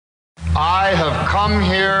I have come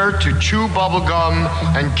here to chew bubblegum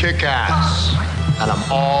and kick ass. And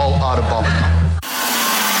I'm all out of bubblegum.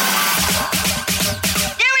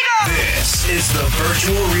 This is the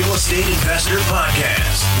Virtual Real Estate Investor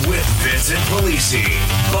Podcast with Vincent Polisi.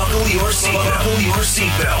 Buckle your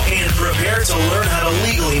seatbelt and prepare to learn how to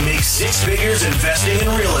legally make six figures investing in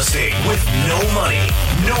real estate with no money,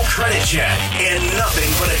 no credit check, and nothing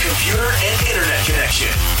but a computer and internet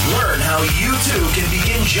connection. Learn how you too can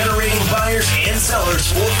begin generating buyers and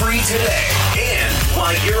sellers for free today. And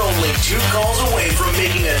why you're only 2 calls away from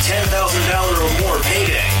making a $10,000 or more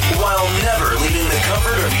payday while never leaving the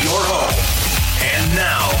comfort of your home. And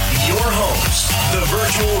now, your host, the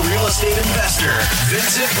virtual real estate investor,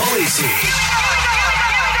 Vincent Polisi.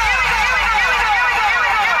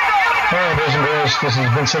 Hello, boys and girls. This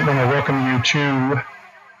is Vincent, and I welcome you to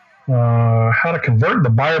how to convert the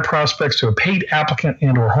buyer prospects to a paid applicant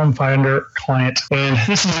and or home finder client. And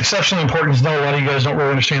this is exceptionally important because I know a lot of you guys don't really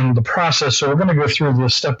understand the process. So we're going to go through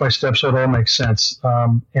this step by step so it all makes sense.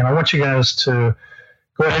 And I want you guys to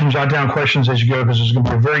go ahead and jot down questions as you go, because there's going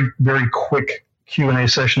to be a very, very quick Q&A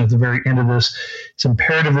session at the very end of this. It's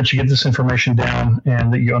imperative that you get this information down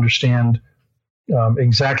and that you understand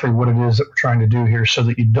exactly what it is that we're trying to do here, so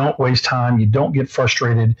that you don't waste time, you don't get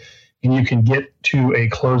frustrated, and you can get to a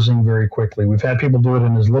closing very quickly. We've had people do it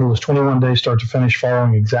in as little as 21 days, start to finish,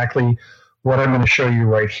 following exactly what I'm going to show you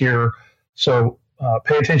right here. So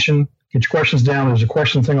pay attention, get your questions down. There's a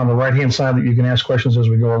question thing on the right-hand side that you can ask questions as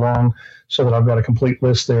we go along, so that I've got a complete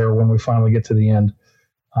list there when we finally get to the end.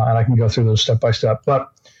 And I can go through those step by step. But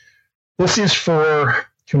this is for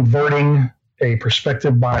converting a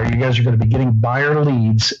prospective buyer. You guys are going to be getting buyer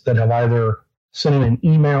leads that have either sent in an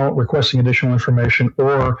email requesting additional information,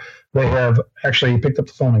 or they have actually picked up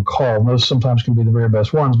the phone and called. And those sometimes can be the very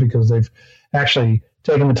best ones, because they've actually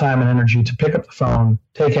taken the time and energy to pick up the phone,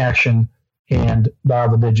 take action, and dial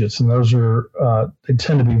the digits. And those are, they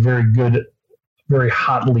tend to be very good, very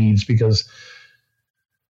hot leads, because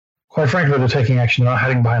quite frankly, they're taking action, they're not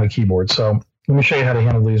hiding behind a keyboard. So let me show you how to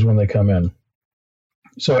handle these when they come in.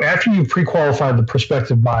 So after you've pre-qualified the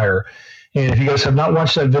prospective buyer, and if you guys have not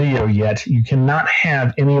watched that video yet, you cannot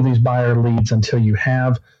have any of these buyer leads until you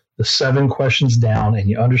have the 7 questions down and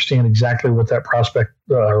you understand exactly what that prospect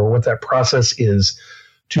or what that process is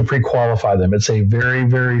to pre-qualify them. It's a very,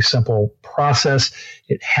 very simple process.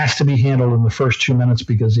 It has to be handled in the first 2 minutes,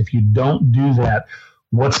 because if you don't do that,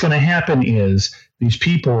 what's going to happen is these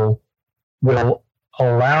people will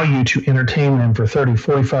allow you to entertain them for 30,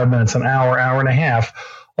 45 minutes, an hour, hour and a half,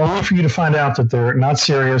 only for you to find out that they're not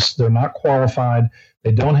serious, they're not qualified,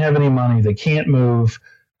 they don't have any money, they can't move,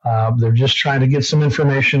 they're just trying to get some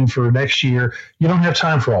information for next year. You don't have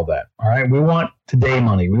time for all that, all right? We want today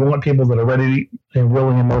money. We want people that are ready and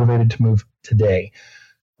willing and motivated to move today.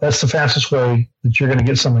 That's the fastest way that you're going to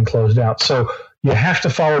get something closed out. So you have to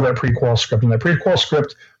follow that pre-qual script. And that pre-qual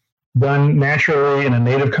script, done naturally in a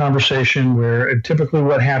native conversation, where typically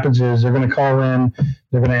what happens is they're going to call in,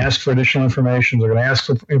 they're going to ask for additional information, they're going to ask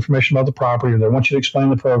for information about the property, or they want you to explain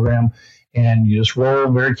the program, and you just roll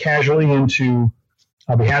very casually into,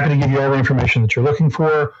 I'll be happy to give you all the information that you're looking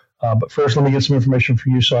for, but first let me get some information for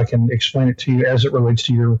you so I can explain it to you as it relates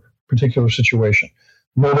to your particular situation.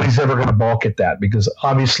 Nobody's ever going to balk at that, because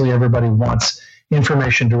obviously everybody wants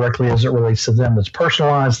information directly as it relates to them. That's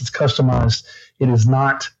personalized, it's customized. It is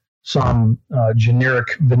not some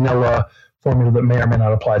generic vanilla formula that may or may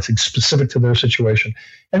not apply. It's specific to their situation.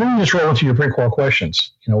 And then you just roll into your pre-qual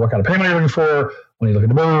questions. You know, what kind of payment are you looking for? When are you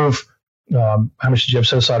looking to move? How much did you have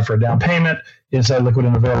set aside for a down payment? Is that liquid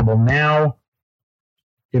and available now?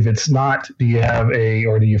 If it's not, do you have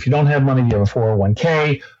if you don't have money, do you have a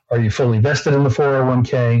 401k? Are you fully vested in the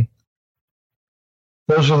 401k?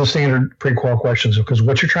 Those are the standard pre-qual questions, because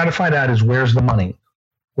what you're trying to find out is, where's the money?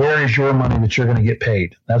 Where is your money that you're going to get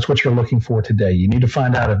paid? That's what you're looking for today. You need to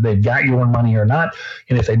find out if they've got your money or not.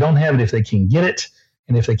 And if they don't have it, if they can get it.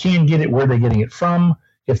 And if they can get it, where are they getting it from?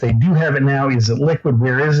 If they do have it now, is it liquid?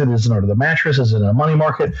 Where is it? Is it under the mattress? Is it in a money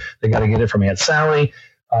market? They got to get it from Aunt Sally.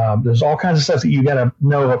 There's all kinds of stuff that you got to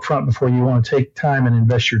know up front before you want to take time and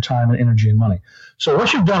invest your time and energy and money. So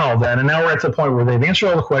once you've done all that, and now we're at the point where they've answered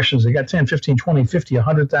all the questions, they got 10, 15, 20, 50,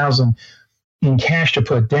 100,000 in cash to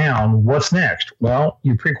put down, what's next? Well,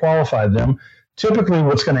 you pre-qualified them. Typically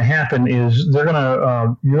what's going to happen is you're going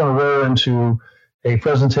to roll into a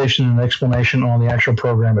presentation and explanation on the actual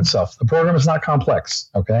program itself. The program is not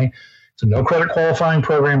complex, okay? It's a no credit qualifying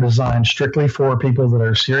program designed strictly for people that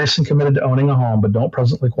are serious and committed to owning a home but don't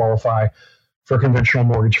presently qualify for conventional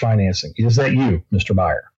mortgage financing. Is that you, Mr.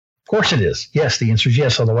 Buyer? Of course it is. Yes, the answer is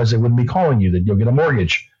yes. Otherwise, they wouldn't be calling you. That you'll get a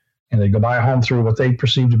mortgage and they go buy a home through what they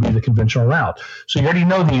perceive to be the conventional route. So you already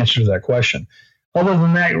know the answer to that question. Other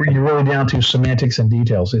than that, you're really down to semantics and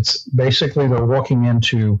details. It's basically they're walking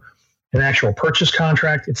into an actual purchase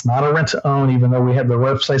contract. It's not a rent to own, even though we have the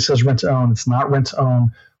website says rent to own. It's not rent to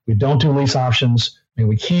own. We don't do lease options. I mean,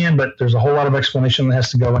 we can, but there's a whole lot of explanation that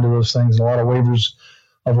has to go into those things, a lot of waivers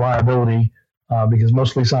of liability, because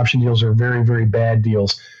most lease option deals are very, very bad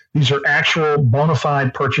deals. These are actual bona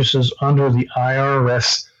fide purchases under the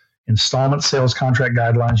IRS installment sales contract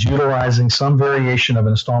guidelines, utilizing some variation of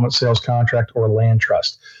an installment sales contract or land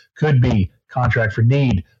trust. Could be contract for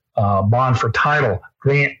deed, bond for title,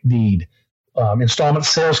 grant deed, installment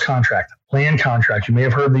sales contract, land contract. You may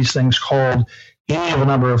have heard these things called any of a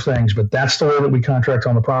number of things, but that's the way that we contract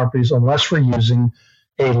on the properties unless we're using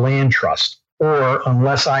a land trust or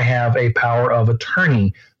unless I have a power of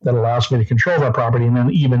attorney that allows me to control that property. And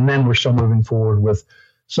then even then, we're still moving forward with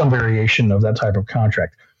some variation of that type of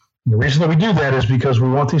contract. And the reason that we do that is because we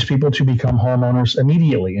want these people to become homeowners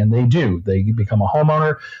immediately, and they do. They become a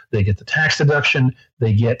homeowner. They get the tax deduction.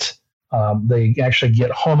 They actually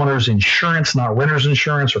get homeowners insurance, not renters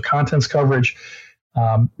insurance or contents coverage.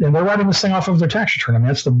 And they're writing this thing off of their tax return. I mean,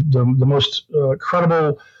 that's the most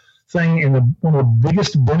credible thing, and one of the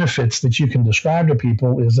biggest benefits that you can describe to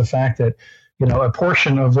people is the fact that, you know, a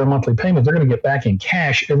portion of their monthly payment they're going to get back in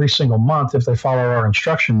cash every single month if they follow our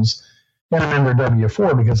instructions and amend their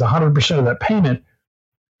W-4, because 100% of that payment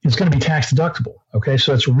is going to be tax deductible. Okay,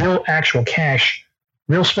 so it's real, actual cash,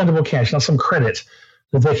 real spendable cash, not some credit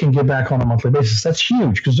that they can get back on a monthly basis. That's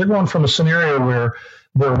huge because they're going from a scenario where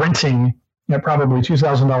they're renting at probably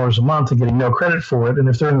 $2,000 a month and getting no credit for it. And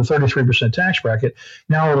if they're in the 33% tax bracket,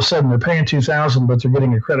 now all of a sudden they're paying $2,000, but they're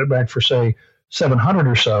getting a credit back for, say,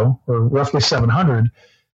 $700 or so, or roughly $700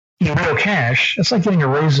 in real cash. It's like getting a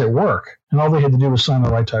raise at work. And all they had to do was sign the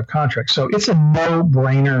right type contract. So it's a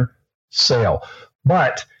no-brainer sale.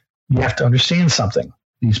 But you have to understand something.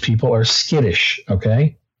 These people are skittish,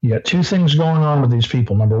 okay? You got two things going on with these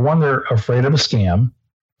people. Number one, they're afraid of a scam,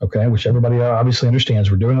 okay, which everybody obviously understands.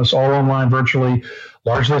 We're doing this all online, virtually,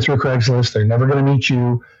 largely through Craigslist. They're never going to meet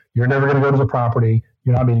you. You're never going to go to the property.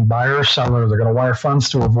 You're not meeting buyer or seller. They're going to wire funds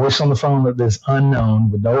to a voice on the phone that is unknown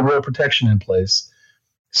with no real protection in place.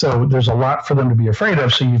 So there's a lot for them to be afraid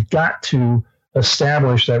of. So you've got to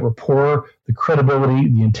establish that rapport, the credibility,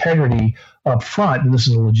 the integrity up front. And this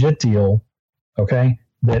is a legit deal, okay,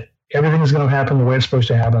 that everything is going to happen the way it's supposed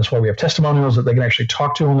to happen. That's why we have testimonials that they can actually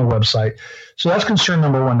talk to on the website. So that's concern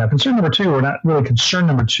number one. Now, concern number two, or not really concern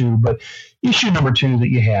number two, but issue number two that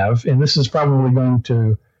you have, and this is probably going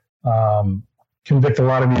to convict a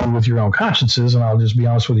lot of you with your own consciences, and I'll just be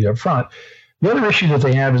honest with you up front. The other issue that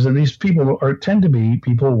they have is that these people tend to be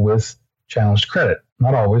people with challenged credit.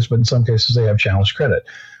 Not always, but in some cases they have challenged credit.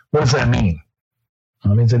 What does that mean?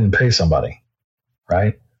 Well, it means they didn't pay somebody,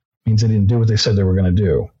 right? It means they didn't do what they said they were going to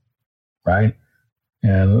do, right?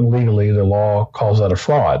 And legally, the law calls that a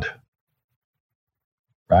fraud,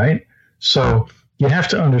 right? So you have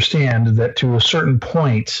to understand that to a certain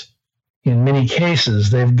point, in many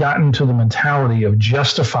cases, they've gotten to the mentality of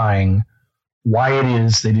justifying why it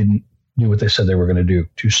is they didn't do what they said they were going to do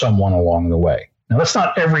to someone along the way. Now, that's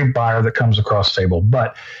not every buyer that comes across the table,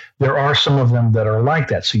 but there are some of them that are like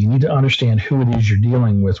that. So you need to understand who it is you're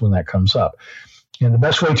dealing with when that comes up. And the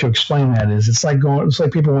best way to explain that is it's like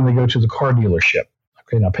people when they go to the car dealership.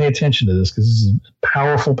 Okay, now pay attention to this because this is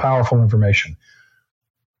powerful, powerful information.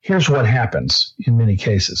 Here's what happens in many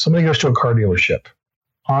cases. Somebody goes to a car dealership,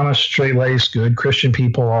 honest, straight-laced, good Christian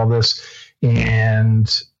people, all this,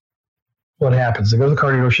 and what happens? They go to the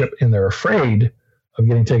car dealership and they're afraid of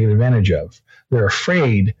getting taken advantage of. They're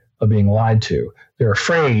afraid of being lied to. They're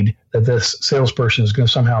afraid that this salesperson is going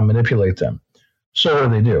to somehow manipulate them. So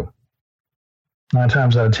what do? 9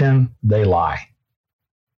 times out of 10, they lie.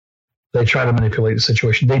 They try to manipulate the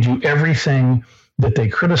situation. They do everything that they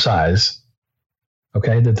criticize,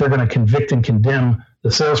 okay, that they're going to convict and condemn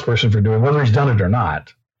the salesperson for doing, whether he's done it or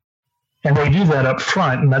not. And they do that up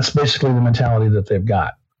front, and that's basically the mentality that they've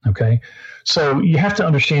got, okay? So you have to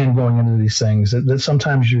understand going into these things that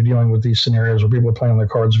sometimes you're dealing with these scenarios where people are playing their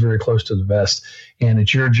cards very close to the vest, and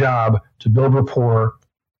it's your job to build rapport,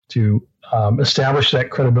 to establish that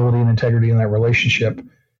credibility and integrity in that relationship,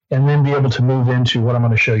 and then be able to move into what I'm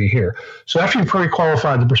going to show you here. So after you've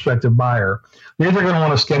pre-qualified the prospective buyer, they're either going to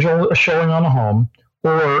want to schedule a showing on the home,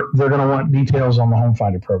 or they're going to want details on the Home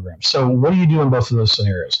Finder program. So what do you do in both of those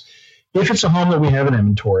scenarios? If it's a home that we have in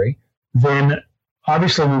inventory, then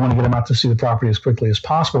obviously we want to get them out to see the property as quickly as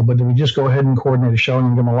possible, but do we just go ahead and coordinate a showing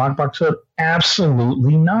and give them a lockbox code?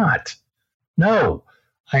 Absolutely not. No.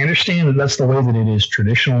 I understand that that's the way that it is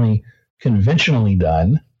traditionally, conventionally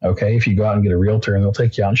done, Okay, if you go out and get a realtor and they'll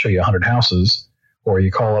take you out and show you 100 houses, or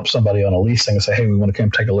you call up somebody on a lease thing and say, hey, we want to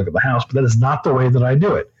come take a look at the house. But that is not the way that I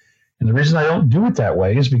do it. And the reason I don't do it that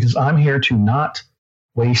way is because I'm here to not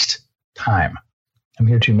waste time. I'm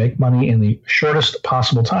here to make money in the shortest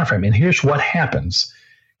possible time frame. And here's what happens.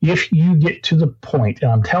 If you get to the point,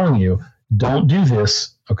 and I'm telling you, don't do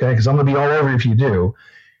this, okay, because I'm going to be all over if you do.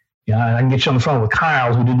 I can get you on the phone with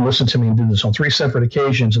Kyle, who didn't listen to me and did this on 3 separate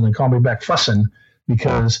occasions, and then call me back fussing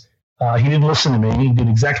because he didn't listen to me. He did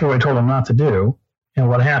exactly what I told him not to do. And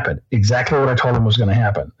what happened? Exactly what I told him was going to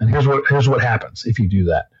happen. And here's what happens if you do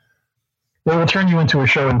that. They will turn you into a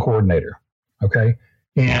showing coordinator, okay?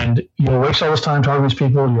 And you'll waste all this time talking to these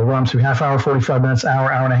people. You'll run through half hour, 45 minutes, hour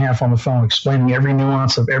and a half on the phone, explaining every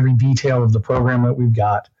nuance of every detail of the program that we've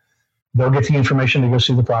got. They'll get the information to go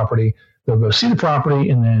see the property. They'll go see the property,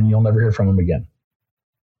 and then you'll never hear from them again.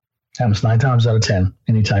 Happens 9 times out of 10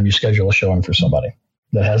 anytime you schedule a showing for somebody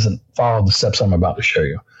that hasn't followed the steps I'm about to show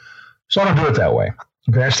you. So I don't do it that way.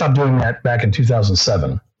 Okay, I stopped doing that back in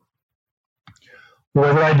 2007. The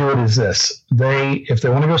way that I do it is this. If they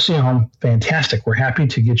want to go see a home, fantastic. We're happy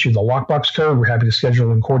to get you the lockbox code. We're happy to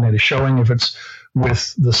schedule and coordinate a showing if it's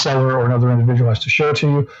with the seller or another individual has to show it to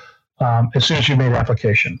you as soon as you made an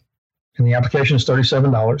application. And the application is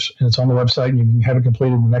 $37, and it's on the website, and you can have it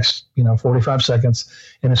completed in the next 45 seconds.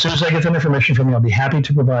 And as soon as I get that information from you, I'll be happy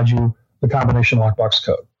to provide you the combination lockbox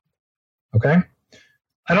code. Okay?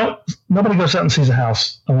 Nobody goes out and sees a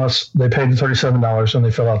house unless they pay the $37 and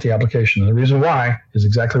they fill out the application. And the reason why is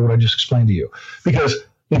exactly what I just explained to you. Because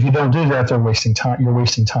if you don't do that, they're wasting time. You're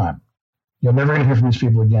wasting time. You're never going to hear from these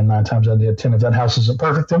people again 9 times out of 10. If that house isn't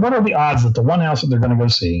perfect, then what are the odds that the one house that they're going to go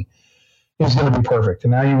see is going to be perfect?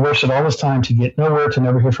 And now you wasted all this time to get nowhere, to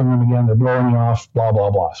never hear from them again. They're blowing you off, blah, blah,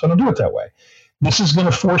 blah. So don't do it that way. This is going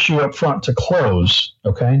to force you up front to close.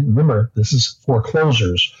 Okay. Remember, this is for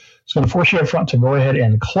closers. It's going to force you up front to go ahead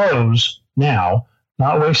and close now,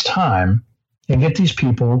 not waste time, and get these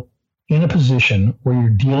people in a position where you're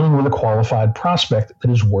dealing with a qualified prospect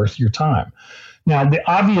that is worth your time. Now, the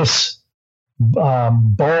obvious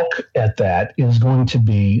bulk at that is going to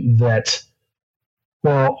be that,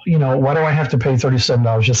 well, why do I have to pay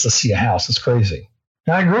 $37 just to see a house? It's crazy.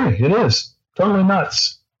 And I agree. It is totally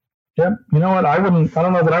nuts. Yep. You know what? I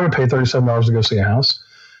don't know that I would pay $37 to go see a house.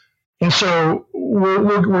 And so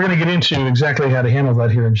we're going to get into exactly how to handle that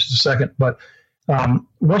here in just a second. But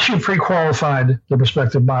once you've pre-qualified the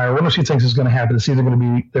prospective buyer, one of two things is going to happen. It's either going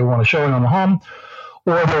to be they want a showing on the home,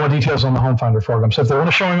 or they want details on the home finder program. So if they want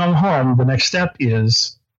a showing on the home, the next step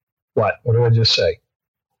is what? What did I just say?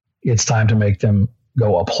 It's time to make them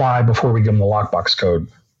go apply before we give them the lockbox code.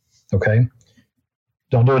 Okay?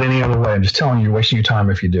 Don't do it any other way. I'm just telling you, you're wasting your time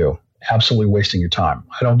if you do. Absolutely wasting your time.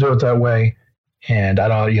 I don't do it that way. And I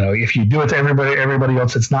don't, if you do it to everybody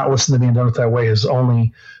else that's not listening to me and done it that way has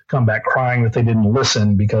only come back crying that they didn't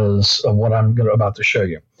listen because of what I'm about to show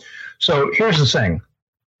you. So here's the thing.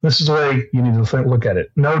 This is the way you need to look at it.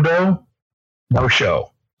 No dough, no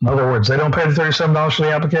show. In other words, they don't pay the $37 for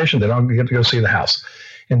the application. They don't get to go see the house.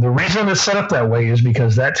 And the reason it's set up that way is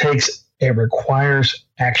because it requires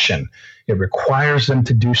action. It requires them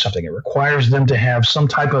to do something. It requires them to have some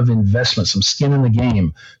type of investment, some skin in the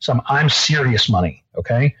game, some I'm serious money,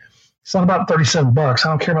 okay? It's not about $37. I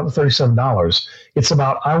don't care about the $37. It's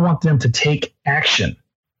about I want them to take action.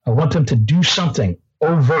 I want them to do something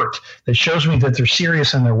overt that shows me that they're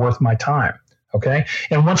serious and they're worth my time, okay?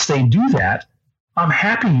 And once they do that, I'm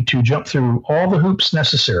happy to jump through all the hoops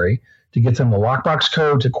necessary to get them the lockbox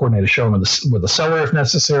code, to coordinate a showing with the seller if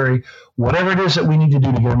necessary, whatever it is that we need to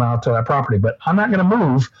do to get them out to that property. But I'm not going to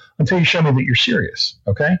move until you show me that you're serious,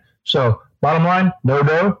 okay? So bottom line, no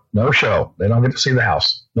dough, no show. They don't get to see the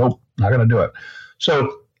house. Nope, not going to do it.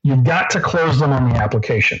 So you've got to close them on the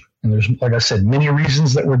application. And there's, like I said, many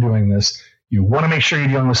reasons that we're doing this. You want to make sure you're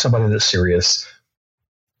dealing with somebody that's serious.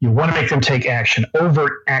 You want to make them take action,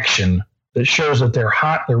 overt action, that shows that they're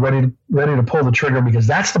hot, they're ready to pull the trigger, because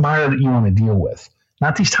that's the buyer that you want to deal with.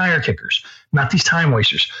 Not these tire kickers, not these time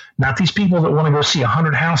wasters, not these people that want to go see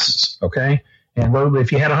 100 houses, okay? And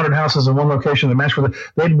if you had 100 houses in one location that matched with it,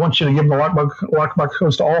 they'd want you to give them the lockbox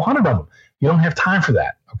codes to all 100 of them. You don't have time for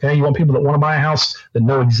that, okay? You want people that want to buy a house that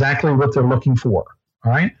know exactly what they're looking for,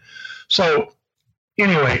 all right? So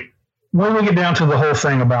anyway, when we get down to the whole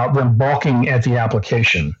thing about them balking at the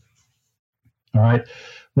application, all right?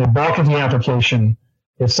 They balk at the application.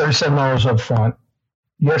 It's $37 up front.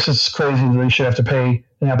 Yes, it's crazy that they should have to pay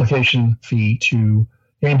an application fee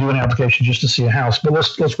and do an application just to see a house. But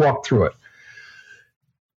let's walk through it.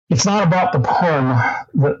 It's not about the home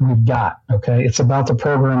that we've got, okay? It's about the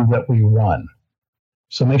program that we run.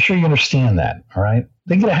 So make sure you understand that, all right?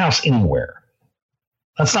 They get a house anywhere.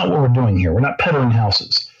 That's not what we're doing here. We're not peddling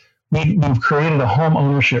houses. We've created a home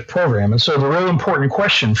ownership program. And so the really important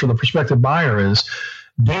question for the prospective buyer is,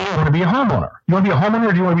 do you want to be a homeowner? You want to be a homeowner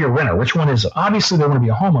or do you want to be a renter? Which one is it? Obviously, they want to be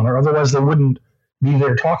a homeowner. Otherwise, they wouldn't be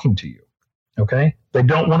there talking to you, okay? They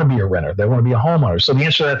don't want to be a renter. They want to be a homeowner. So the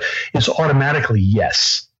answer to that is automatically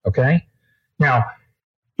yes, okay? Now,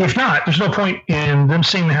 if not, there's no point in them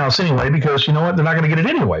seeing the house anyway because, you know what, they're not going to get it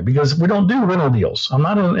anyway because we don't do rental deals. I'm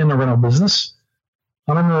not in the rental business.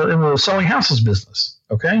 I'm in the selling houses business,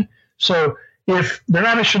 okay? So if they're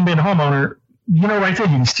not interested in being a homeowner, you know right there,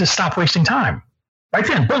 you can just stop wasting time. Right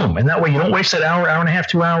then, boom. And that way you don't waste that hour and a half,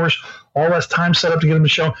 2 hours, all that time set up to get them to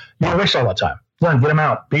show. You don't waste all that time. Done, get them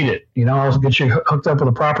out, beat it. You know, I'll get you hooked up with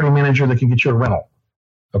a property manager that can get you a rental,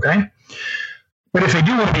 okay? But if they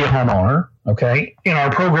do want to be a homeowner, okay, and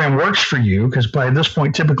our program works for you, because by this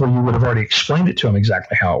point, typically you would have already explained it to them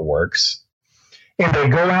exactly how it works, and they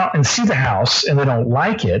go out and see the house and they don't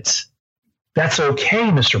like it, that's okay,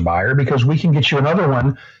 Mr. Buyer, because we can get you another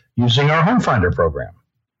one using our Home Finder program,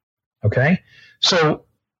 okay? So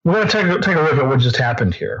we're going to take a look at what just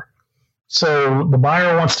happened here. So the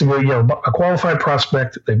buyer wants to go, a qualified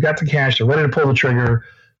prospect, they've got the cash, they're ready to pull the trigger,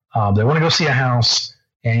 they want to go see a house,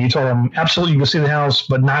 and you told them, absolutely, you can see the house,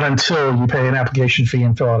 but not until you pay an application fee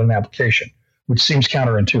and fill out an application, which seems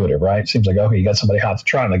counterintuitive, right? It seems like, okay, you got somebody hot to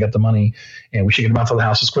try, and they got the money, and we should get them out to the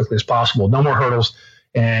house as quickly as possible. No more hurdles.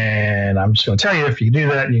 And I'm just going to tell you, if you do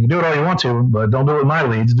that, you can do it all you want to, but don't do it with my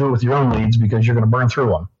leads. Do it with your own leads because you're going to burn through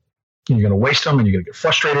them. And you're going to waste them, and you're going to get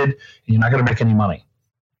frustrated, and you're not going to make any money.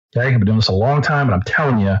 Okay? I've been doing this a long time, and I'm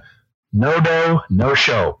telling you, no dough, no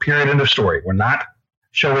show. Period, end of story. We're not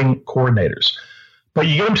showing coordinators. But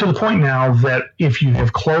you get them to the point now that if you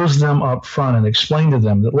have closed them up front and explained to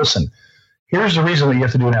them that, listen, here's the reason that you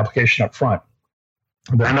have to do an application up front.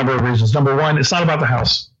 There are a number of reasons. Number one, it's not about the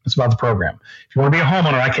house. It's about the program. If you want to be a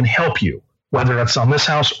homeowner, I can help you. Whether that's on this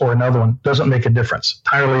house or another one, doesn't make a difference.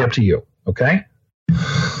 Entirely up to you. Okay?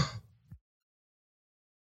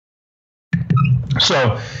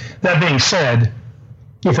 So that being said,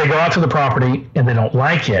 if they go out to the property and they don't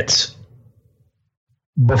like it,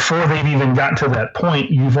 before they've even gotten to that point,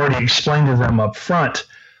 you've already explained to them up front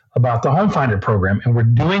about the Home Finder program. And we're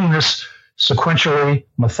doing this sequentially,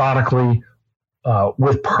 methodically,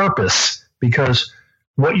 with purpose, because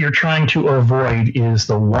what you're trying to avoid is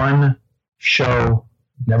the one show,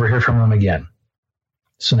 never hear from them again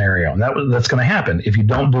scenario. And that's going to happen if you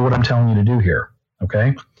don't do what I'm telling you to do here.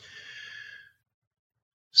 Okay?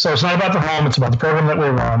 So it's not about the home, it's about the program that we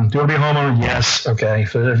run. Do you want to be a homeowner? Yes. Okay.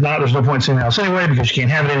 So if not, there's no point in seeing the house anyway because you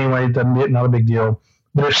can't have it anyway. It doesn't be not a big deal.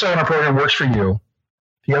 But if so, and our program works for you,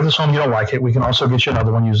 if you have this home, you don't like it, we can also get you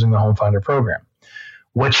another one using the Home Finder program.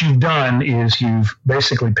 What you've done is you've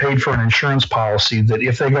basically paid for an insurance policy that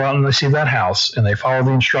if they go out and they see that house and they follow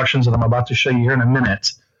the instructions that I'm about to show you here in a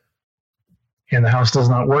minute, and the house does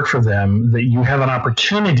not work for them, that you have an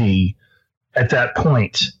opportunity at that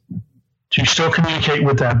point to still communicate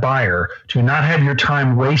with that buyer, to not have your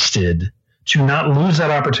time wasted, to not lose that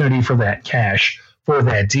opportunity for that cash, for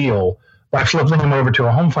that deal, by flipping them over to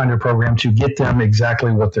a Home Finder program to get them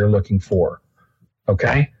exactly what they're looking for.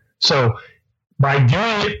 Okay? So by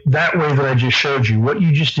doing it that way that I just showed you, what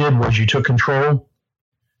you just did was you took control.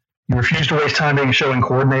 You refused to waste time being a showing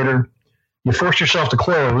coordinator. You forced yourself to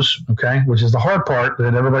close, okay, which is the hard part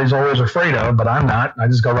that everybody's always afraid of, but I'm not. I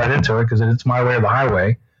just go right into it because it's my way or the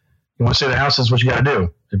highway. You want to see the house, is what you got to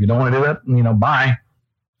do. If you don't want to do that, bye.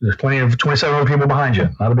 There's plenty of 27 other people behind you.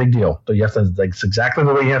 Not a big deal. But you have to, it's exactly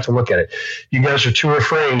the way you have to look at it. You guys are too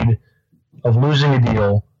afraid of losing a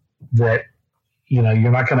deal that, you're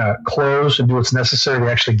not going to close and do what's necessary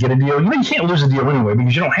to actually get a deal. You can't lose a deal anyway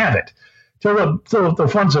because you don't have it. Till the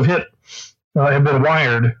funds have been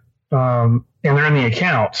wired, and they're in the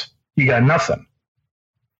account, you got nothing.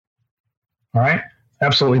 All right?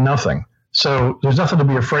 Absolutely nothing. So there's nothing to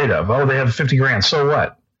be afraid of. Oh, they have 50 grand. So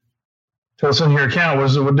what? Till it's in your account,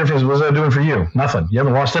 what difference was that doing for you? Nothing. You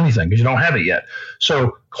haven't lost anything because you don't have it yet.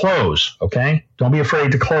 So close, okay? Don't be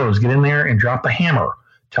afraid to close. Get in there and drop the hammer.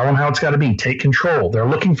 Tell them how it's got to be. Take control. They're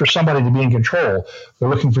looking for somebody to be in control. They're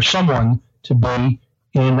looking for someone to be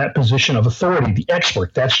in that position of authority, the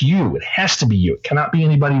expert. That's you. It has to be you. It cannot be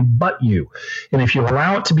anybody but you. And if you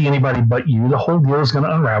allow it to be anybody but you, the whole deal is going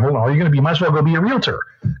to unravel. And all you're going to be, might as well go be a realtor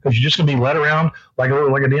because you're just going to be led around like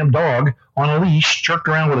a damn dog on a leash, jerked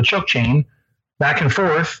around with a choke chain back and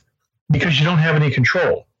forth because you don't have any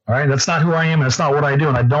control. All right. That's not who I am. And that's not what I do.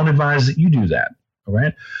 And I don't advise that you do that. All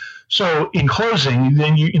right. So in closing,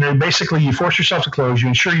 then basically you force yourself to close. You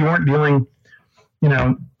ensure you weren't dealing with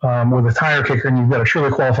a tire kicker and you've got a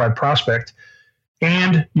truly qualified prospect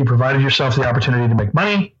and you provided yourself the opportunity to make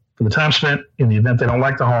money for the time spent in the event they don't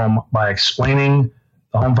like the home by explaining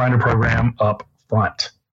the Home Finder program up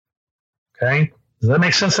front. Okay? Does that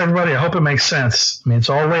make sense to everybody? I hope it makes sense. I mean, it's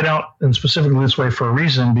all laid out and specifically this way for a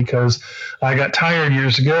reason because I got tired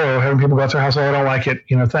years ago having people go out to their house, I don't like it,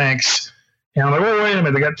 thanks. And I'm like, oh, wait a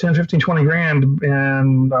minute, they got 10, 15, 20 grand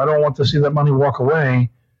and I don't want to see that money walk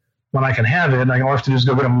away when I can have it. And all I have to do is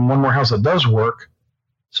go get them one more house that does work.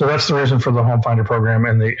 So that's the reason for the Home Finder program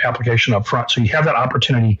and the application up front. So you have that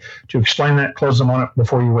opportunity to explain that, close them on it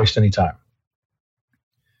before you waste any time.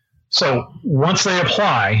 So once they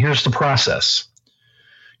apply, here's the process.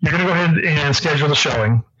 You're going to go ahead and schedule the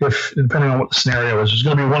showing, depending on what the scenario is. There's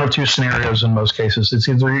going to be one of two scenarios in most cases. It's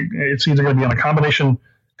either going to be on a combination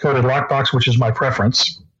coded lockbox, which is my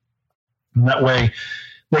preference. And that way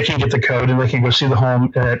they can get the code and they can go see the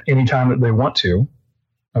home at any time that they want to.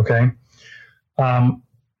 Okay.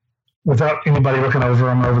 Without anybody looking over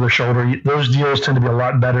them over their shoulder. Those deals tend to be a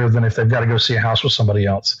lot better than if they've got to go see a house with somebody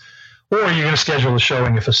else. Or you're going to schedule the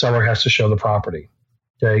showing if the seller has to show the property.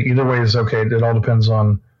 Okay. Either way is okay. It all depends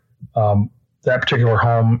on that particular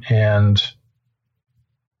home and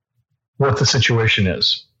what the situation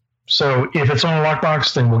is. So if it's on a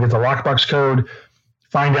lockbox, then we'll get the lockbox code,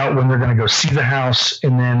 find out when they're going to go see the house,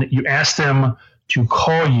 and then you ask them to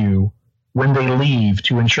call you when they leave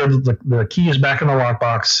to ensure that the key is back in the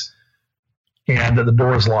lockbox and that the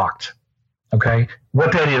door is locked. Okay?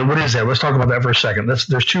 What is that? Let's talk about that for a second.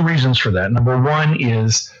 There's two reasons for that. Number one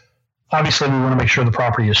is obviously we want to make sure the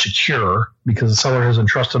property is secure because the seller has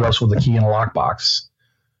entrusted us with the key in a lockbox.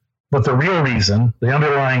 But the real reason, the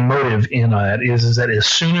underlying motive in that is that as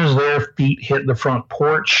soon as their feet hit the front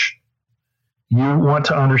porch, you want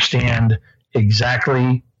to understand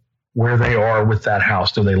exactly where they are with that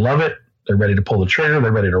house. Do they love it? They're ready to pull the trigger.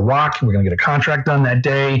 They're ready to rock. We're going to get a contract done that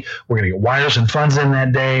day. We're going to get wires and funds in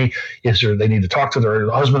that day. They need to talk to their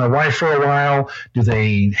husband or wife for a while? Do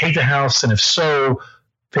they hate the house? And if so,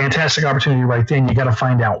 fantastic opportunity right then. You got to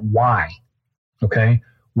find out why. Okay.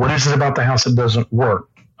 What is it about the house that doesn't work?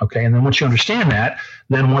 Okay. And then once you understand that,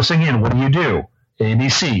 then once again, what do?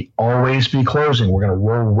 ABC, always be closing. We're going to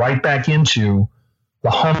roll right back into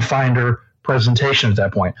the Home Finder presentation at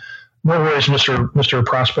that point. No worries, Mr.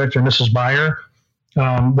 Prospect or Mrs. Buyer.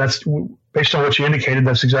 That's based on what you indicated.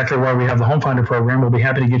 That's exactly why we have the Home Finder program. We'll be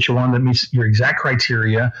happy to get you one that meets your exact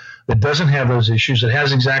criteria, that doesn't have those issues, that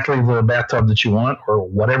has exactly the bathtub that you want or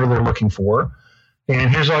whatever they're looking for. And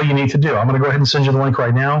here's all you need to do. I'm going to go ahead and send you the link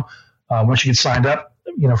right now. Once you get signed up,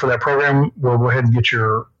 for that program, we'll go ahead and get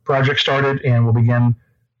your project started, and we'll begin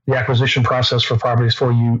the acquisition process for properties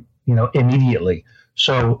for you, immediately.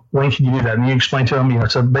 So when can you do that? And you explain to them,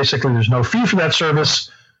 so basically there's no fee for that service,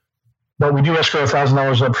 but we do escrow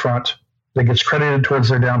 $1,000 up front that gets credited towards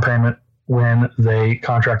their down payment when they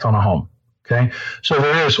contract on a home. Okay. So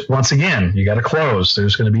there is, once again, you got to close.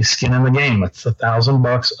 There's going to be skin in the game. It's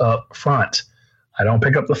 $1,000 up front. I don't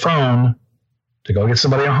pick up the phone to go get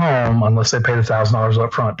somebody a home unless they pay the $1,000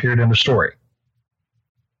 up front, period, end of story.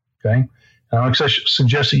 Okay. And I don't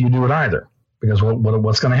suggest that you do it either, because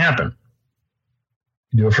what's going to happen?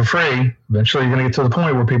 You do it for free. Eventually, you're going to get to the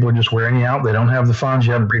point where people are just wearing you out. They don't have the funds.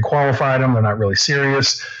 You haven't pre-qualified them. They're not really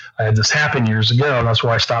serious. I had this happen years ago, and that's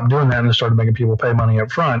why I stopped doing that and started making people pay money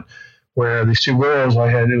up front, where these two girls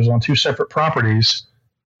it was on two separate properties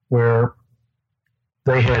where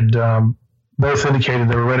they had both indicated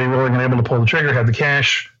they were ready, willing, and able to pull the trigger, had the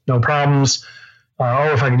cash, no problems.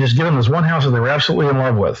 If I could just give them this one house that they were absolutely in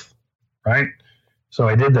love with, right? So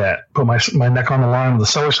I did that, put my neck on the line with the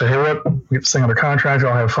seller, say, hey, look, we get this thing under contract.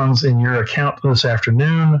 I'll have funds in your account this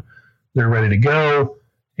afternoon. They're ready to go.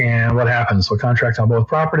 And what happens? We contract on both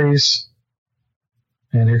properties.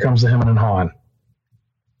 And here comes the hemming and hawing.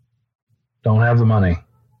 Don't have the money.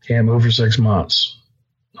 Can't move for 6 months.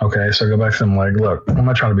 Okay, so I go back to them like, look, I'm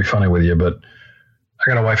not trying to be funny with you, but I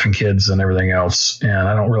got a wife and kids and everything else, and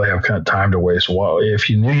I don't really have kind of time to waste. Well, if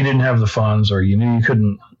you knew you didn't have the funds or you knew you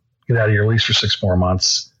couldn't get out of your lease for 6 more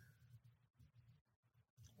months,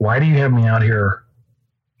 why do you have me out here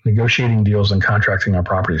negotiating deals and contracting on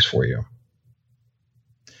properties for you?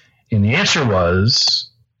 And the answer was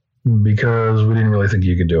because we didn't really think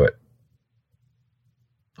you could do it.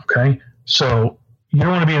 Okay? So you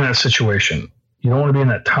don't want to be in that situation. You don't want to be in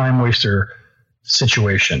that time waster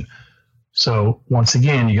situation. So once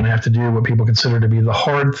again, you're going to have to do what people consider to be the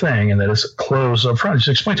hard thing, and that is close up front. Just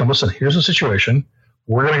explain to them, listen, here's the situation.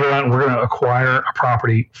 We're going to go out and we're going to acquire a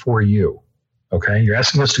property for you. Okay? You're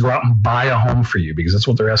asking us to go out and buy a home for you because that's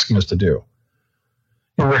what they're asking us to do.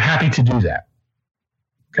 And we're happy to do that.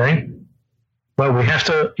 Okay? But we have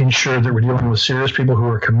to ensure that we're dealing with serious people who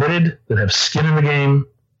are committed, that have skin in the game,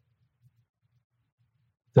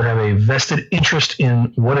 that have a vested interest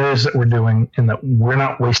in what it is that we're doing, and that we're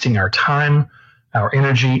not wasting our time, our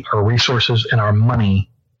energy, our resources, and our money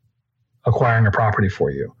acquiring a property for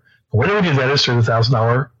you. The way that we do that is through the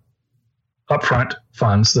 $1,000 upfront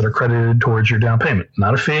funds that are credited towards your down payment,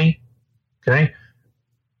 not a fee. Okay,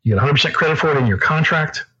 you get 100% credit for it in your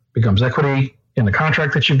contract, becomes equity in the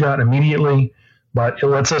contract that you've got immediately, but it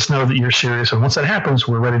lets us know that you're serious. And once that happens,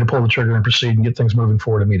 we're ready to pull the trigger and proceed and get things moving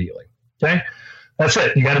forward immediately. Okay, that's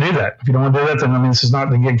it. You got to do that. If you don't want to do that, then this is not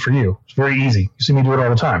the gig for you. It's very easy. You see me do it all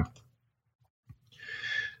the time.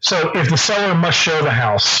 So if the seller must show the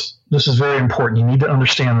house, this is very important. You need to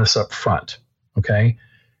understand this up front. Okay,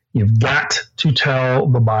 you've got to tell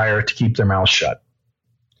the buyer to keep their mouth shut.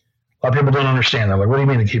 A lot of people don't understand. They're like, what do you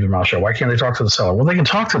mean to keep their mouth shut? Why can't they talk to the seller? Well, they can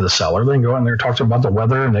talk to the seller. They can go in there and talk to them about the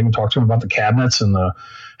weather, and they can talk to them about the cabinets and the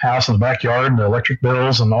house and the backyard and the electric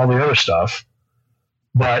bills and all the other stuff.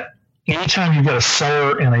 But anytime you've got a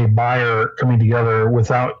seller and a buyer coming together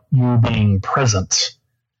without you being present,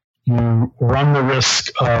 you run the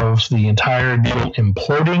risk of the entire deal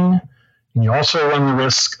imploding, and you also run the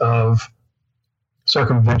risk of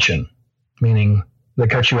circumvention, meaning they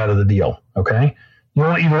cut you out of the deal, okay? You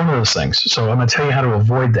don't want either one of those things. So I'm going to tell you how to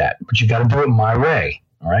avoid that, but you got to do it my way,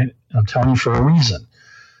 all right? And I'm telling you for a reason.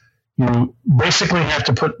 You basically have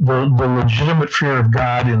to put the legitimate fear of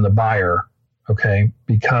God in the buyer, okay?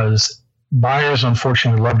 Because buyers,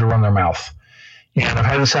 unfortunately, love to run their mouth. And I've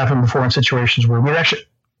had this happen before in situations where we actually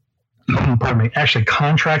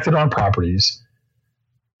contracted on properties,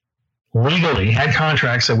 legally had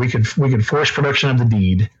contracts that we could force production of the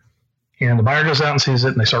deed. And the buyer goes out and sees it,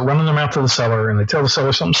 and they start running their mouth to the seller, and they tell the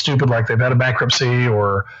seller something stupid like they've had a bankruptcy,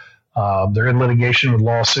 or they're in litigation with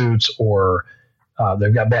lawsuits, or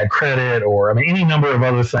they've got bad credit, or any number of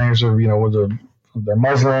other things, or they're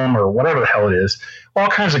Muslim, or whatever the hell it is, all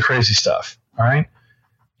kinds of crazy stuff. All right,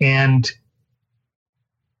 and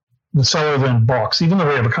the seller then balks, even though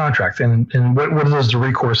we have a contract. And what is the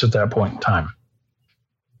recourse at that point in time?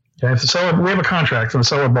 Okay, if we have a contract and the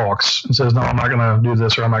seller balks and says, no, I'm not going to do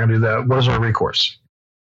this or I'm not going to do that, what is our recourse?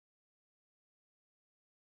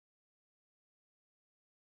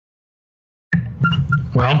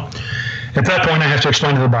 Well, at that point, I have to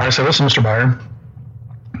explain to the buyer, say, listen, Mr. Buyer,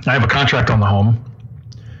 I have a contract on the home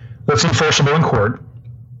that's enforceable in court.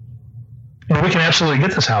 And we can absolutely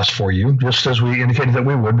get this house for you, just as we indicated that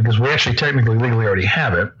we would, because we actually technically legally already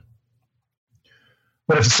have it.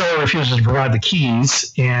 But if the seller refuses to provide the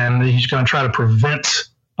keys and he's going to try to prevent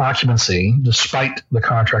occupancy despite the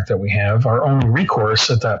contract that we have, our only recourse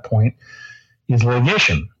at that point is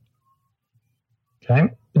litigation. Okay?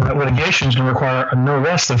 And that litigation is going to require no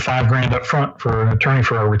less than $5,000 up front for an attorney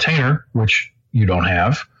for a retainer, which you don't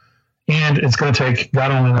have. And it's going to take,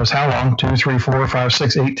 God only knows how long, 2, 3, 4, 5,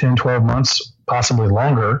 6, 8, 10, 12 months, possibly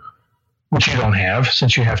longer, which you don't have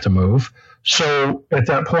since you have to move. So at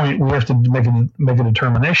that point, we have to make a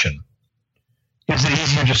determination. Is it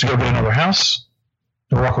easier just to go get another house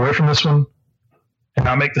and walk away from this one and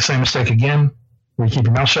not make the same mistake again, where you keep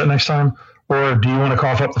your mouth shut next time? Or do you want to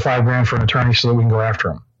cough up the $5,000 for an attorney so that we can go after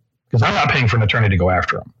him? Because I'm not paying for an attorney to go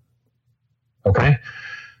after him. Okay?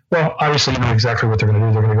 Well, obviously, you know exactly what they're going to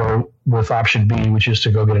do. They're going to go with option B, which is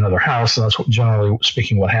to go get another house. And that's what, generally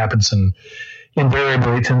speaking, what happens. And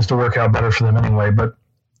invariably, it tends to work out better for them anyway. But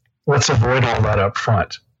let's avoid all that up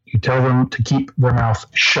front. You tell them to keep their mouth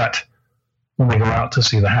shut when they go out to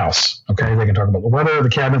see the house. Okay? They can talk about the weather, the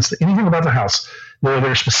cabinets, anything about the house. They're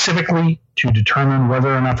there specifically to determine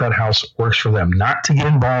whether or not that house works for them, not to get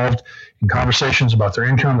involved in conversations about their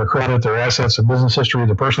income, their credit, their assets, their business history,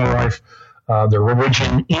 their personal life, their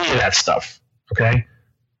religion, any of that stuff, okay?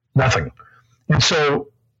 Nothing. And so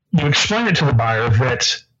you explain it to the buyer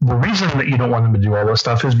that the reason that you don't want them to do all that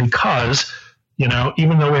stuff is because,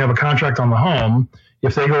 even though we have a contract on the home,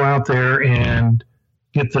 if they go out there and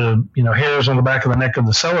get the, hairs on the back of the neck of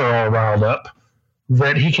the seller all riled up,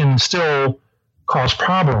 that he can still cause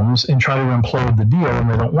problems and try to implode the deal, and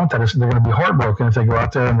they don't want that. They're going to be heartbroken if they go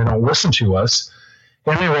out there and they don't listen to us,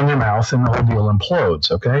 and they run their mouth, and the whole deal implodes,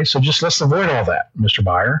 okay? So just let's avoid all that, Mr.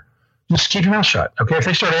 Buyer. Just keep your mouth shut, okay? If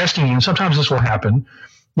they start asking you, and sometimes this will happen,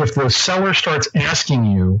 if the seller starts asking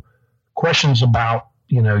you questions about,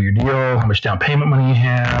 your deal, how much down payment money you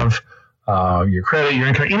have, your credit, your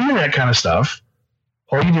income, any of that kind of stuff,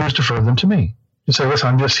 all you do is defer them to me. You say, listen,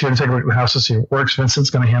 I'm just here to take a look at the house to see if it works. Vincent's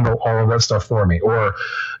going to handle all of that stuff for me. Or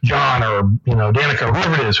John or, Danica,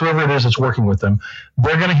 whoever it is that's working with them,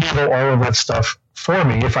 they're going to handle all of that stuff for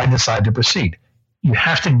me if I decide to proceed. you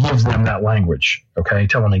have to give them that language, okay?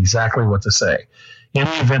 Tell them exactly what to say. In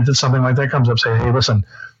the event that something like that comes up, say, hey, listen,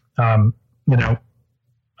 I'm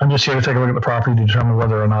just here to take a look at the property to determine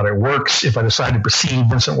whether or not it works. If I decide to proceed,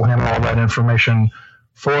 Vincent will handle all that information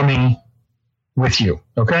for me with you,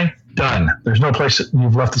 okay? Done. There's no place that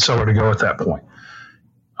you've left the seller to go at that point.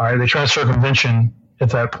 All right, they try circumvention at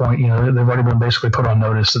that point. They've already been basically put on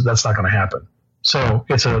notice that that's not going to happen. So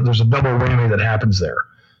there's a double whammy that happens there.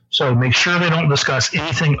 So make sure they don't discuss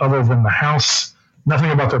anything other than the house,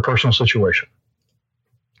 nothing about their personal situation.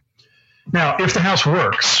 Now, if the house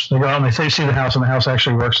works, they go out and they see the house and the house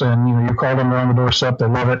actually works, and you call them, they're on the doorstep, they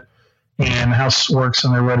love it, and the house works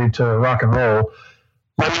and they're ready to rock and roll,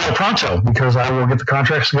 let me know pronto, because I will get the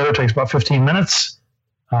contracts together. It takes about 15 minutes.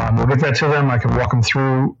 We'll get that to them. I can walk them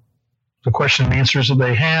through the question and answers that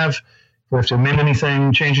they have. If we have to amend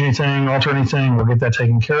anything, change anything, alter anything, we'll get that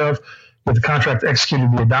taken care of. Get the contract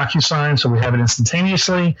executed via DocuSign so we have it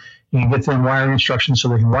instantaneously. You can get them wiring instructions so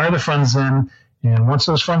they can wire the funds in. And once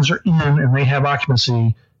those funds are in and they have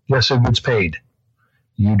occupancy, guess who gets paid?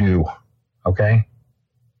 You do. Okay?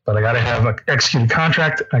 But I got to have an executed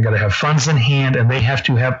contract. I got to have funds in hand, and they have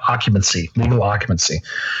to have occupancy, legal occupancy.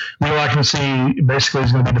 Legal occupancy basically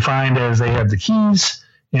is going to be defined as they have the keys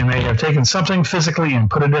and they have taken something physically and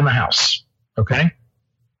put it in the house. Okay?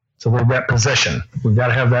 So they've got possession. We've got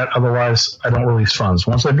to have that. Otherwise, I don't release funds.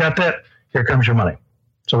 Once they've got that, here comes your money.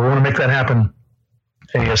 So we want to make that happen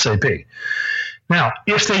ASAP. Now,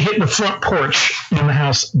 if they hit the front porch and the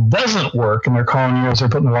house doesn't work and they're calling you as they're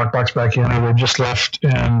putting the lockbox back in, or they've just left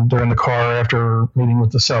and they're in the car after meeting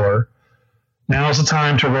with the seller, now is the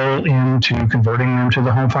time to roll into converting them to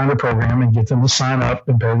the Home Finder program and get them to sign up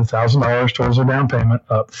and pay the $1,000 towards their down payment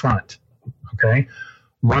up front. Okay?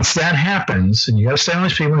 Once that happens, and you got to stay on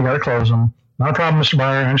these people, you got to close them. Not a problem, Mr.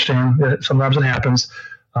 Buyer. I understand that sometimes it happens.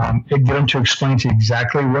 Get them to explain to you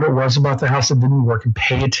exactly what it was about the house that didn't work and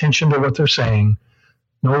pay attention to what they're saying.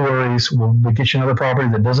 No worries. We'll get you another property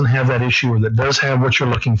that doesn't have that issue or that does have what you're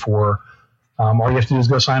looking for. All you have to do is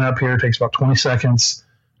go sign up here. It takes about 20 seconds.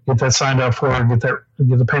 Get that signed up for, get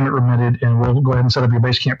the payment remitted, and we'll go ahead and set up your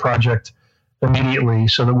base camp project immediately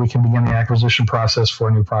so that we can begin the acquisition process for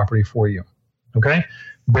a new property for you. Okay?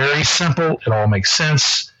 Very simple. It all makes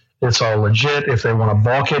sense. It's all legit. If they want to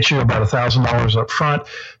balk at you about $1,000 up front,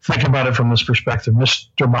 think about it from this perspective.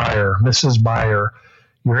 Mr. Buyer, Mrs. Buyer,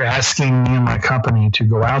 you're asking me and my company to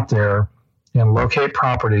go out there and locate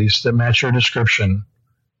properties that match your description,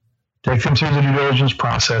 take them through the due diligence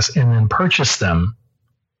process, and then purchase them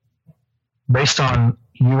based on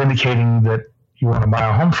you indicating that you want to buy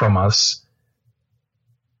a home from us,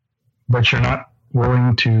 but you're not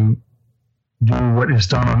willing to do what is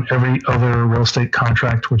done on every other real estate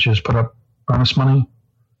contract, which is put up earnest money.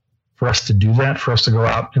 For us to do that, for us to go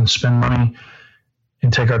out and spend money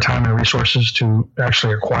and take our time and resources to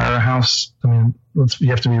actually acquire a house, I mean, you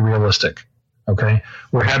have to be realistic, okay?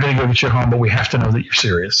 We're happy to go get you a home, but we have to know that you're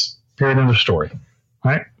serious. Period, end of story,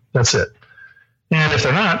 right? That's it. And if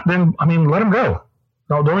they're not, then, I mean, let them go.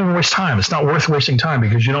 No, don't even waste time. It's not worth wasting time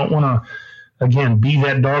because you don't want to, again, be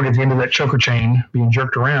that dog at the end of that choker chain being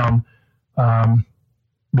jerked around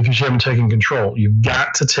because you haven't taken control. You've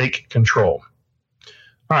got to take control.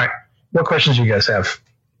 All right. What questions do you guys have?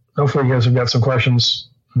 Hopefully you guys have got some questions.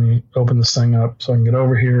 Let me open this thing up so I can get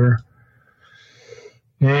over here.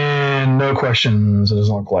 And no questions, it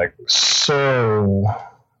doesn't look like. So,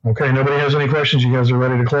 okay, nobody has any questions. You guys are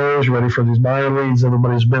ready to close. You're ready for these buyer leads.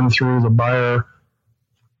 Everybody's been through the buyer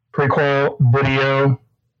pre-qual video.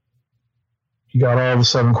 You got all the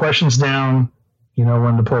 7 questions down. You know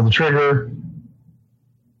when to pull the trigger.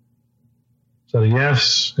 Is that a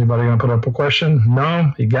yes? Anybody going to put up a question?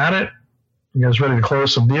 No? You got it? You guys ready to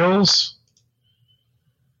close some deals?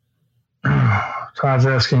 Todd's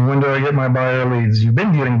asking, when do I get my buyer leads? You've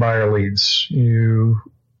been getting buyer leads. You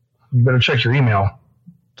better check your email,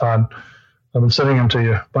 Todd. I've been sending them to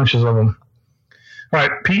you, bunches of them. All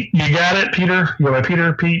right, Pete, you got it. Peter, you got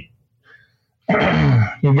Peter, Pete.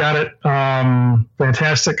 You got it.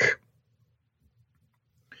 Fantastic.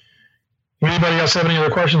 Anybody else have any other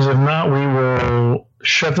questions? If not, we will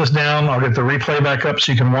shut this down. I'll get the replay back up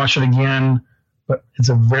so you can watch it again. But it's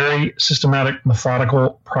a very systematic,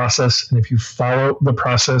 methodical process. And if you follow the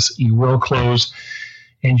process, you will close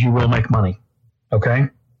and you will make money. Okay?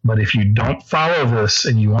 But if you don't follow this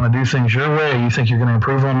and you want to do things your way, you think you're going to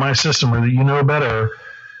improve on my system or that you know better,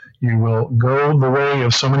 you will go the way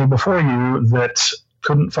of so many before you that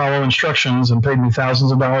couldn't follow instructions and paid me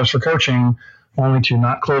thousands of dollars for coaching only to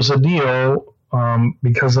not close a deal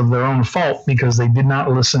because of their own fault, because they did not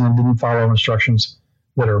listen and didn't follow instructions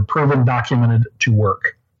that are proven, documented to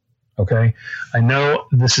work. Okay. I know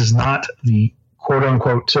this is not the quote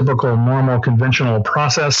unquote typical, normal, conventional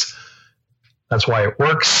process. That's why it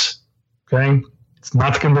works. Okay. It's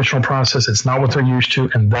not the conventional process. It's not what they're used to.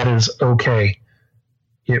 And that is okay.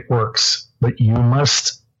 It works, but you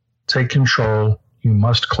must take control. You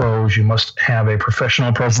must close. You must have a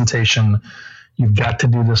professional presentation. You've got to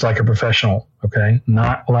do this like a professional. Okay.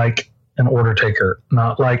 Not like an order taker,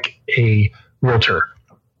 not like a realtor,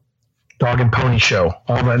 dog and pony show,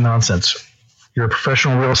 all that nonsense. You're a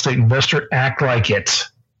professional real estate investor. Act like it.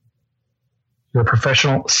 You're a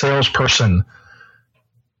professional salesperson.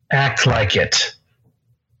 Act like it.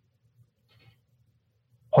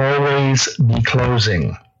 Always be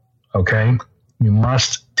closing. Okay? You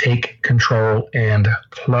must take control and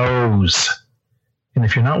close. And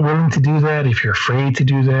if you're not willing to do that, if you're afraid to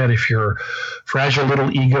do that, if your fragile little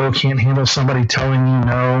ego can't handle somebody telling you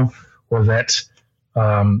no, or that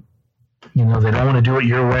they don't want to do it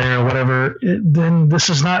your way or whatever, then this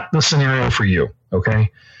is not the scenario for you. Okay?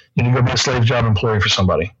 You need to go be a slave job employee for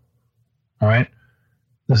somebody. All right?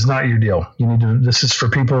 This is not your deal. This is for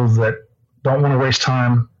people that don't want to waste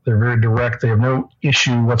time. They're very direct. They have no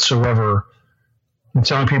issue whatsoever in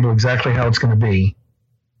telling people exactly how it's going to be.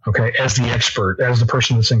 Okay, as the expert, as the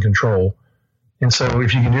person that's in control. And so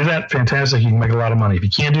if you can do that, fantastic, you can make a lot of money. If you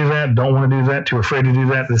can't do that, don't want to do that, too afraid to do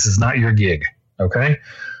that, this is not your gig. Okay?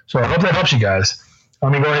 So I hope that helps you guys.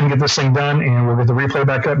 Let me go ahead and get this thing done, and we'll get the replay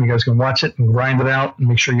back up, and you guys can watch it and grind it out and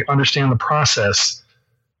make sure you understand the process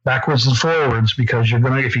backwards and forwards, because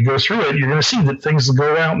if you go through it, you're going to see that things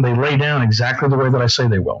go out and they lay down exactly the way that I say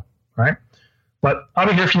they will. All right? But I'll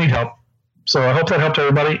be here if you need help. So I hope that helped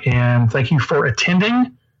everybody, and thank you for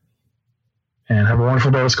attending. And have a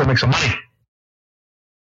wonderful day. Let's go make some money.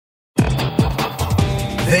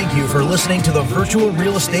 Thank you for listening to the Virtual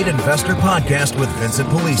Real Estate Investor Podcast with Vincent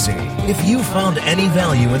Polisi. If you found any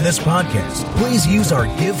value in this podcast, please use our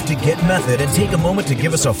Give to Get method and take a moment to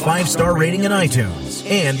give us a 5-star rating in iTunes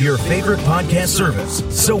and your favorite podcast service,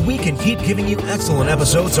 so we can keep giving you excellent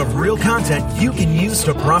episodes of real content you can use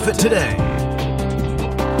to profit today.